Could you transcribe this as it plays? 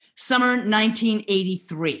Summer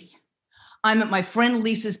 1983. I'm at my friend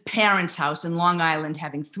Lisa's parents' house in Long Island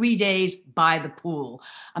having 3 days by the pool.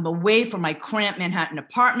 I'm away from my cramped Manhattan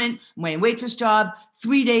apartment, my waitress job,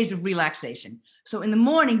 3 days of relaxation. So in the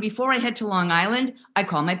morning, before I head to Long Island, I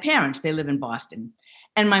call my parents. They live in Boston.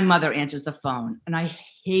 And my mother answers the phone. And I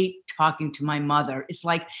hate talking to my mother. It's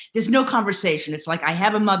like there's no conversation. It's like I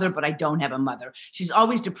have a mother, but I don't have a mother. She's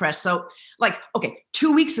always depressed. So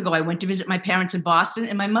 2 weeks ago, I went to visit my parents in Boston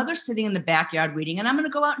and my mother's sitting in the backyard reading and I'm going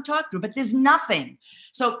to go out and talk to her, but there's nothing.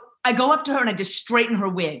 So I go up to her and I just straighten her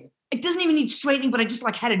wig. It doesn't even need straightening, but I just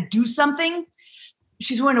had to do something.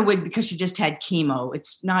 She's wearing a wig because she just had chemo.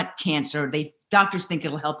 It's not cancer. Doctors think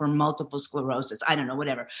it'll help her multiple sclerosis. I don't know,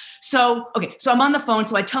 whatever. So I'm on the phone.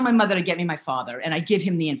 So I tell my mother to get me my father and I give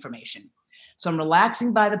him the information. So I'm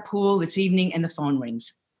relaxing by the pool. It's evening and the phone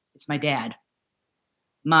rings. It's my dad.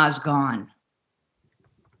 Ma's gone.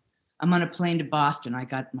 I'm on a plane to Boston. I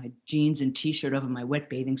got my jeans and t-shirt over my wet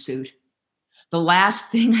bathing suit. The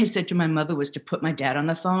last thing I said to my mother was to put my dad on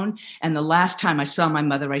the phone. And the last time I saw my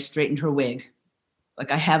mother, I straightened her wig.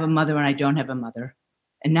 I have a mother and I don't have a mother.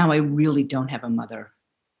 And now I really don't have a mother.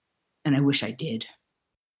 And I wish I did.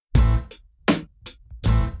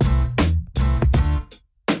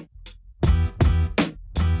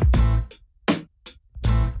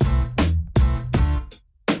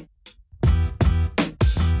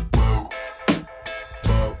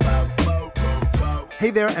 Hey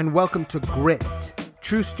there, and welcome to Grit,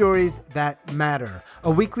 True Stories That Matter, a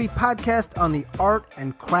weekly podcast on the art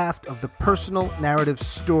and craft of the personal narrative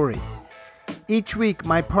story. Each week,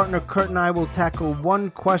 my partner Kurt and I will tackle one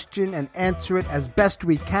question and answer it as best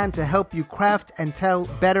we can to help you craft and tell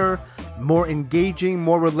better, more engaging,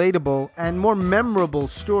 more relatable, and more memorable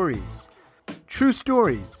stories. True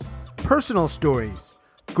stories, personal stories,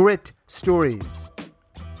 grit stories.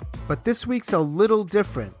 But this week's a little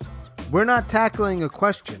different. We're not tackling a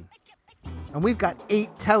question. And we've got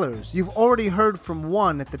 8 tellers. You've already heard from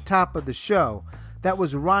one at the top of the show. That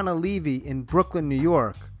was Rana Levy in Brooklyn, New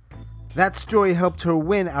York. That story helped her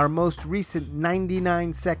win our most recent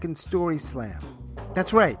 99-second story slam.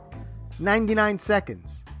 That's right, 99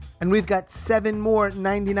 seconds. And we've got 7 more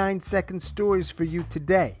 99-second stories for you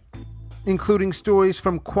today, including stories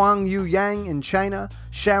from Kwang Yu Yang in China,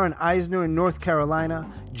 Sharon Eisner in North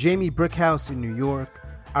Carolina, Jamie Brickhouse in New York,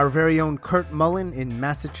 our very own Kurt Mullen in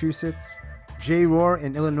Massachusetts, Jay Rohr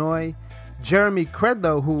in Illinois, Jeremy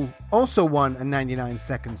Credlow, who also won a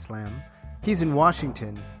 99-second slam. He's in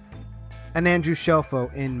Washington. And Andrew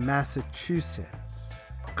Shelfo in Massachusetts.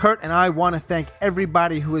 Kurt and I want to thank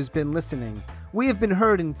everybody who has been listening. We have been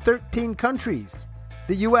heard in 13 countries: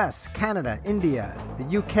 the US, Canada, India,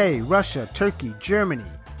 the UK, Russia, Turkey, Germany,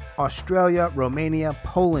 Australia, Romania,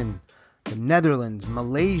 Poland, the Netherlands,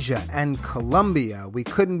 Malaysia, and Colombia. We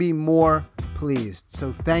couldn't be more pleased.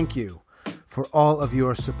 So thank you for all of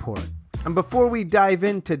your support. And before we dive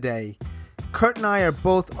in today, Kurt and I are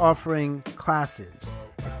both offering classes.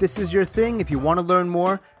 If this is your thing, if you want to learn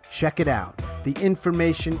more, check it out. The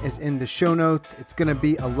information is in the show notes. It's going to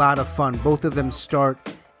be a lot of fun. Both of them start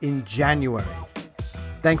in January.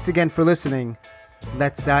 Thanks again for listening.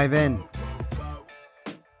 Let's dive in.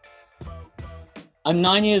 I'm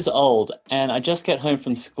 9 years old and I just get home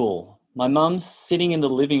from school. My mum's sitting in the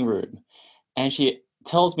living room and she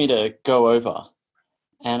tells me to go over.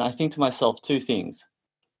 And I think to myself 2 things.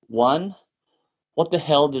 1, what the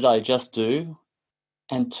hell did I just do?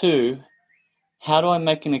 And 2, how do I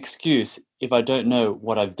make an excuse if I don't know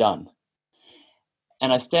what I've done?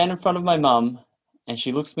 And I stand in front of my mum and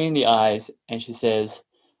she looks me in the eyes and she says,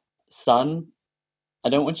 "Son, I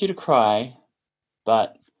don't want you to cry,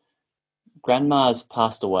 but Grandma's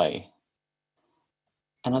passed away."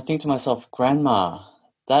 And I think to myself, Grandma,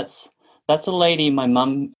 that's a lady my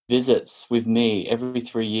mum visits with me every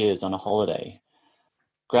 3 years on a holiday.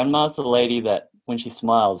 Grandma's the lady that, when she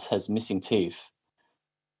smiles, has missing teeth.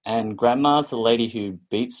 And Grandma's the lady who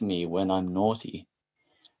beats me when I'm naughty.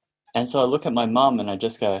 And so I look at my mum and I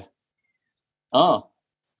just go, "Oh,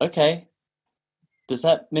 okay. Does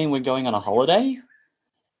that mean we're going on a holiday?"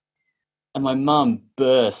 And my mum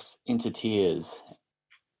bursts into tears.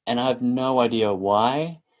 And I have no idea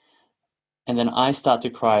why. And then I start to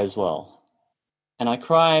cry as well. And I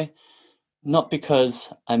cry not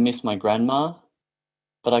because I miss my grandma,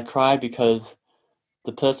 but I cry because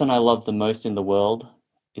the person I love the most in the world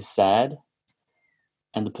is sad,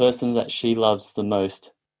 and the person that she loves the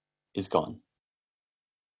most is gone.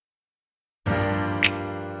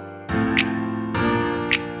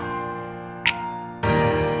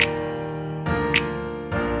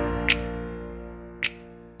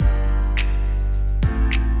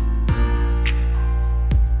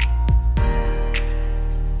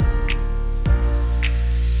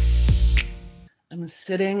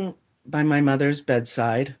 sitting by my mother's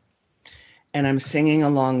bedside and I'm singing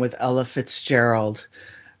along with Ella Fitzgerald,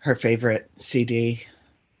 her favorite CD.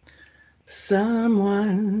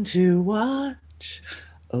 Someone to watch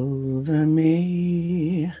over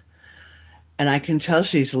me. And I can tell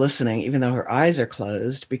she's listening, even though her eyes are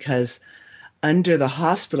closed, because under the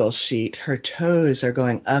hospital sheet, her toes are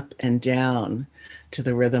going up and down to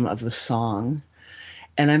the rhythm of the song.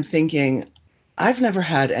 And I'm thinking, I've never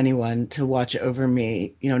had anyone to watch over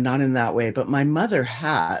me, not in that way, but my mother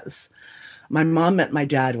has. My mom met my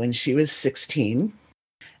dad when she was 16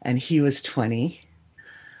 and he was 20.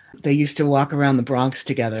 They used to walk around the Bronx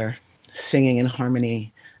together, singing in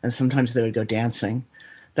harmony, and sometimes they would go dancing.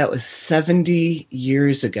 That was 70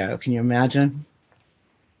 years ago. Can you imagine?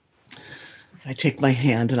 I take my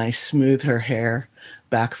hand and I smooth her hair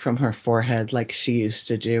back from her forehead like she used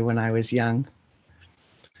to do when I was young.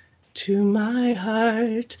 To my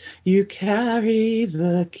heart, you carry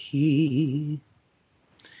the key.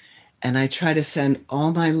 And I try to send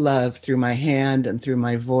all my love through my hand and through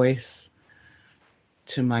my voice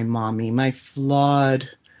to my mommy, my flawed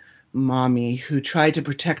mommy who tried to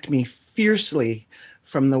protect me fiercely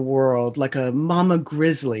from the world like a mama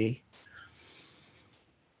grizzly.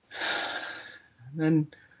 Then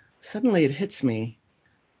suddenly it hits me.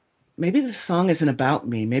 Maybe the song isn't about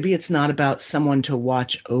me. Maybe it's not about someone to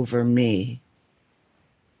watch over me.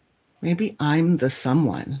 Maybe I'm the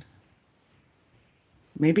someone.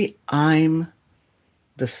 Maybe I'm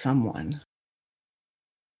the someone.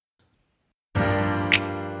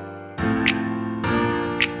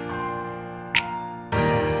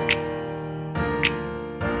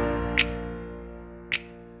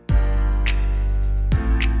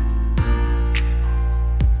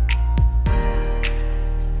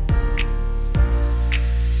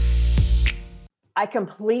 I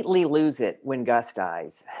completely lose it when Gus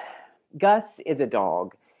dies. Gus is a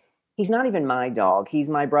dog. He's not even my dog. He's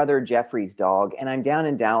my brother Jeffrey's dog. And I'm down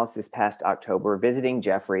in Dallas this past October visiting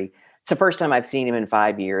Jeffrey. It's the first time I've seen him in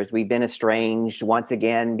 5 years. We've been estranged once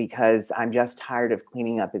again because I'm just tired of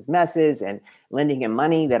cleaning up his messes and lending him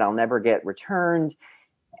money that I'll never get returned,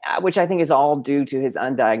 which I think is all due to his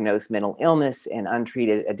undiagnosed mental illness and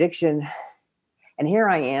untreated addiction. And here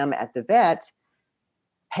I am at the vet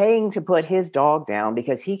paying to put his dog down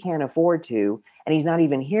because he can't afford to. And he's not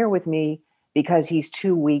even here with me because he's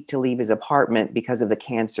too weak to leave his apartment because of the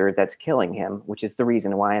cancer that's killing him, which is the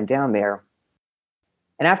reason why I'm down there.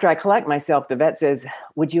 And after I collect myself, the vet says,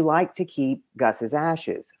 would you like to keep Gus's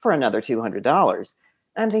ashes for another $200?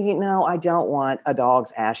 I'm thinking, no, I don't want a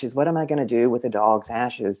dog's ashes. What am I going to do with a dog's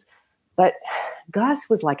ashes? But Gus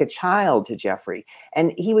was like a child to Jeffrey.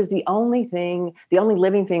 And he was the only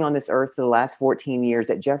living thing on this earth for the last 14 years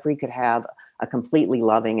that Jeffrey could have a completely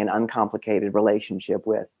loving and uncomplicated relationship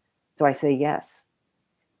with. So I say yes.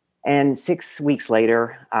 And 6 weeks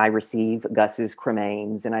later, I receive Gus's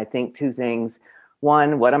cremains. And I think two things.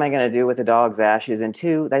 One, what am I going to do with the dog's ashes? And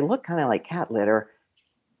two, they look kind of like cat litter.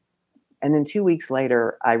 And then 2 weeks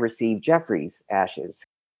later, I receive Jeffrey's ashes.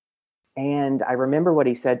 And I remember what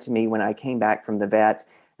he said to me when I came back from the vet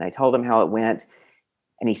and I told him how it went.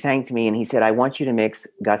 And he thanked me and he said, I want you to mix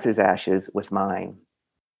Gus's ashes with mine.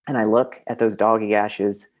 And I look at those doggy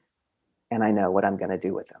ashes and I know what I'm going to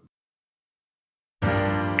do with them.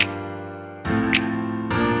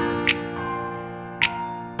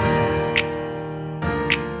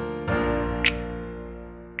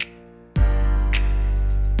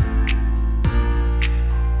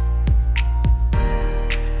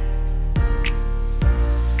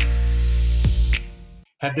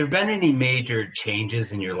 Have there been any major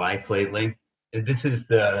changes in your life lately? This is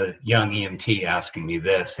the young EMT asking me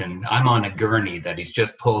this, and I'm on a gurney that he's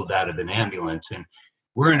just pulled out of an ambulance, and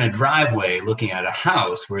we're in a driveway looking at a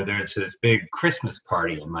house where there's this big Christmas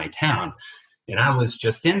party in my town. And I was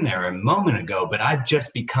just in there a moment ago, but I've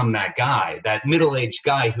just become that guy, that middle-aged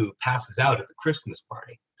guy who passes out at the Christmas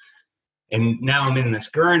party. And now I'm in this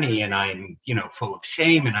gurney and I'm, full of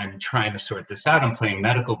shame and I'm trying to sort this out. I'm playing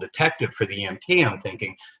medical detective for the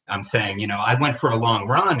EMT. I'm saying, I went for a long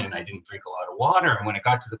run and I didn't drink a lot of water. And when I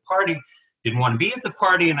got to the party, didn't want to be at the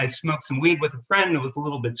party. And I smoked some weed with a friend that was a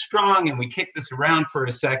little bit strong. And we kicked this around for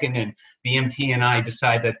a second. And the EMT and I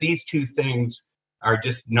decide that these two things are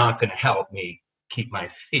just not going to help me keep my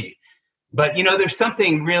feet. But, there's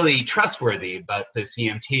something really trustworthy about this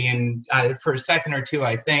EMT. And for a second or two,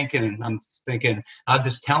 I think, and I'm thinking, I'll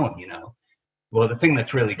just tell him, Well, the thing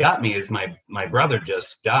that's really got me is my brother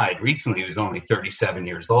just died recently. He was only 37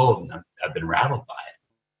 years old, and I've been rattled by it.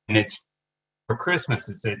 And it's for Christmas.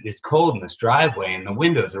 It's cold in this driveway, and the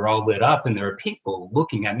windows are all lit up, and there are people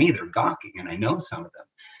looking at me. They're gawking, and I know some of them.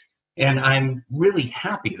 And I'm really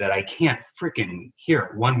happy that I can't freaking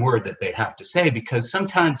hear one word that they have to say, because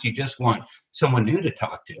sometimes you just want someone new to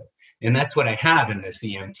talk to. And that's what I have in this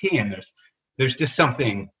EMT. And there's just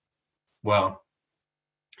something, well,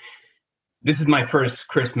 this is my first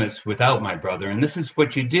Christmas without my brother. And this is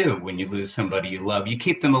what you do when you lose somebody you love. You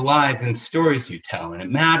keep them alive in stories you tell. And it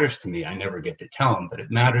matters to me. I never get to tell him, but it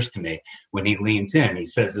matters to me when he leans in. He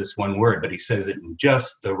says this one word, but he says it in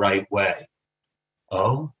just the right way.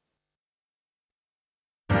 Oh?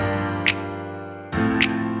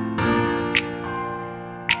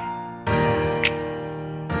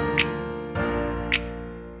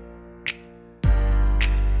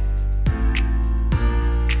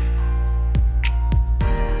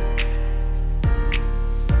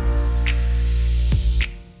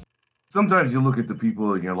 Sometimes you look at the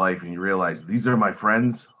people in your life and you realize, these are my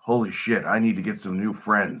friends. Holy shit, I need to get some new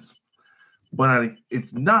friends. But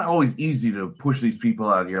it's not always easy to push these people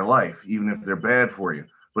out of your life, even if they're bad for you.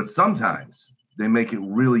 But sometimes they make it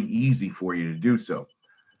really easy for you to do so.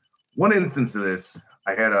 One instance of this,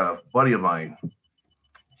 I had a buddy of mine.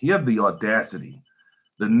 He had the audacity,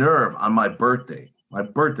 the nerve on my birthday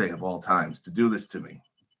of all times, to do this to me.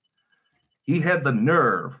 He had the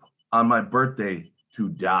nerve on my birthday to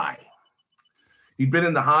die. He'd been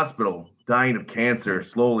in the hospital dying of cancer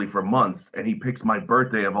slowly for months, and he picks my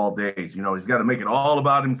birthday of all days. You know, he's got to make it all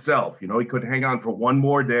about himself. You know, he couldn't hang on for one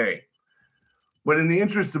more day. But in the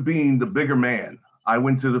interest of being the bigger man, I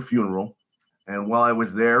went to the funeral. And while I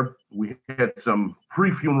was there, we had some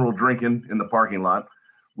pre-funeral drinking in the parking lot,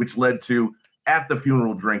 which led to at the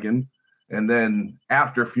funeral drinking, and then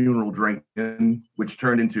after funeral drinking, which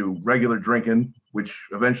turned into regular drinking, which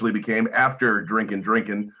eventually became after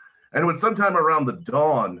drinking. And it was sometime around the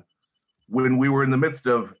dawn, when we were in the midst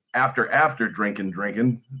of after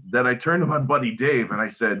drinking, that I turned to my buddy Dave and I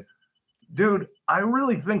said, dude, I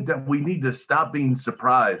really think that we need to stop being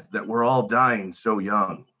surprised that we're all dying so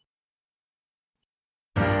young.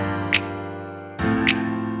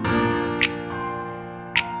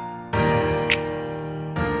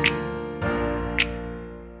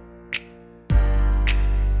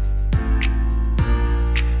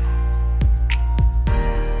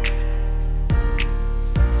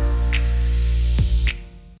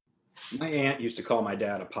 My aunt used to call my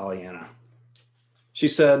dad a Pollyanna. She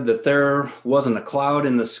said that there wasn't a cloud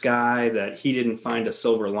in the sky that he didn't find a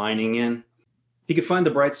silver lining in. He could find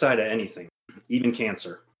the bright side of anything, even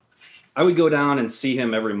cancer. I would go down and see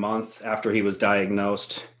him every month after he was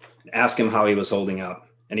diagnosed and ask him how he was holding up.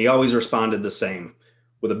 And he always responded the same,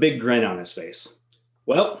 with a big grin on his face.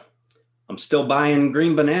 Well, I'm still buying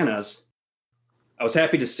green bananas. I was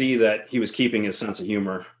happy to see that he was keeping his sense of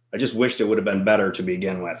humor. I just wished it would have been better to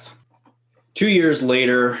begin with. 2 years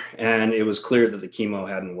later, and it was clear that the chemo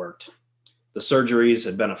hadn't worked. The surgeries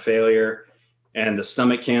had been a failure, and the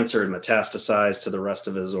stomach cancer had metastasized to the rest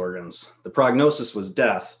of his organs. The prognosis was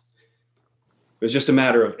death. It was just a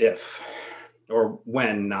matter of if, or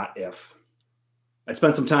when, not if. I'd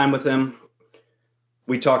spent some time with him.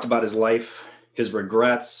 We talked about his life, his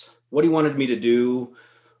regrets, what he wanted me to do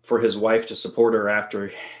for his wife to support her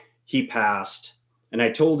after he passed. And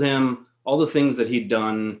I told him all the things that he'd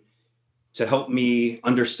done to help me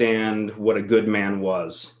understand what a good man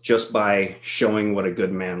was, just by showing what a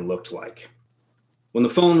good man looked like. When the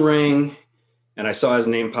phone rang and I saw his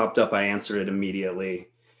name popped up, I answered it immediately.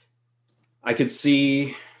 I could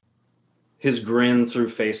see his grin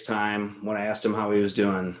through FaceTime when I asked him how he was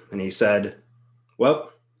doing. And he said,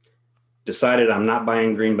 well, decided I'm not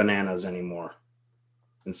buying green bananas anymore.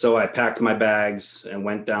 And so I packed my bags and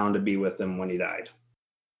went down to be with him when he died.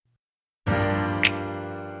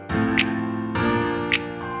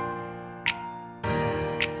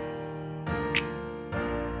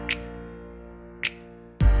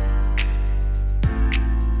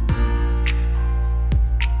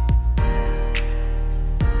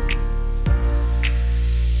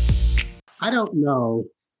 I don't know,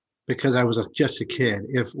 because I was just a kid,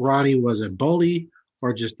 if Ronnie was a bully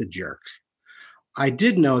or just a jerk. I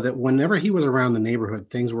did know that whenever he was around the neighborhood,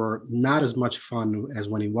 things were not as much fun as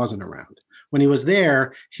when he wasn't around. When he was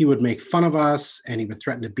there, he would make fun of us and he would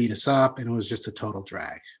threaten to beat us up, and it was just a total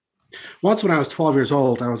drag. Once when I was 12 years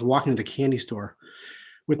old, I was walking to the candy store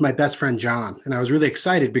with my best friend, John. And I was really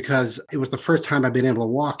excited because it was the first time I'd been able to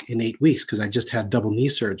walk in 8 weeks, because I just had double knee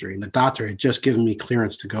surgery and the doctor had just given me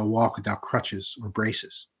clearance to go walk without crutches or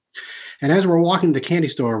braces. And as we're walking to the candy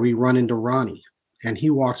store, we run into Ronnie, and he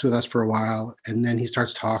walks with us for a while, and then he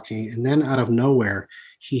starts talking. And then out of nowhere,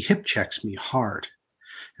 he hip checks me hard,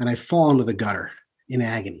 and I fall into the gutter in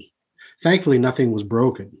agony. Thankfully, nothing was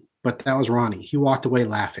broken, but that was Ronnie. He walked away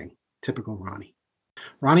laughing. Typical Ronnie.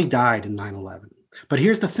 Ronnie died in 9/11. But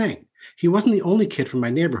here's the thing. He wasn't the only kid from my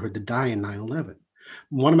neighborhood to die in 9/11.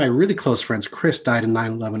 One of my really close friends, Chris, died in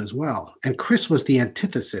 9/11 as well. And Chris was the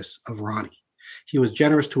antithesis of Ronnie. He was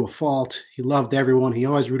generous to a fault. He loved everyone. He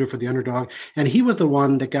always rooted for the underdog. And he was the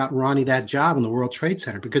one that got Ronnie that job in the World Trade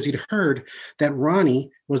Center because he'd heard that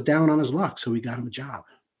Ronnie was down on his luck. So he got him a job.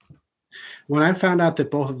 When I found out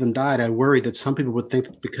that both of them died, I worried that some people would think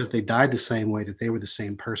that because they died the same way that they were the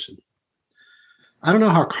same person. I don't know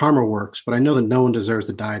how karma works, but I know that no one deserves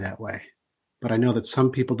to die that way. But I know that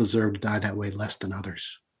some people deserve to die that way less than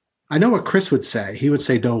others. I know what Chris would say. He would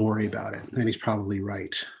say, don't worry about it. And he's probably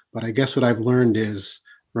right. But I guess what I've learned is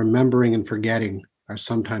remembering and forgetting are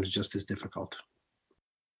sometimes just as difficult.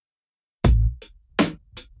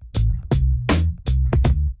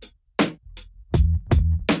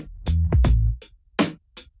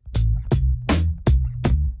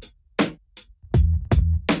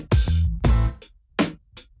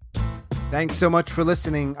 Thanks so much for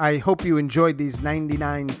listening. I hope you enjoyed these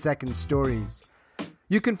 99-second stories.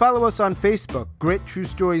 You can follow us on Facebook, Grit True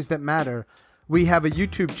Stories That Matter. We have a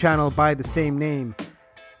YouTube channel by the same name.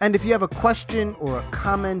 And if you have a question or a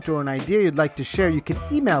comment or an idea you'd like to share, you can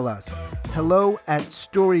email us,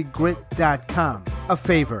 hello@storygrit.com. A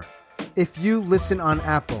favor, if you listen on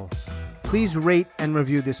Apple, please rate and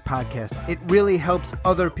review this podcast. It really helps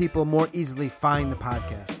other people more easily find the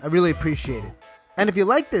podcast. I really appreciate it. And if you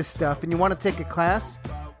like this stuff and you want to take a class,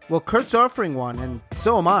 well, Kurt's offering one, and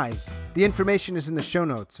so am I. The information is in the show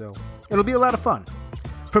notes, so it'll be a lot of fun.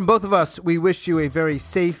 From both of us, we wish you a very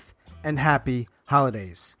safe and happy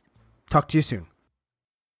holidays. Talk to you soon.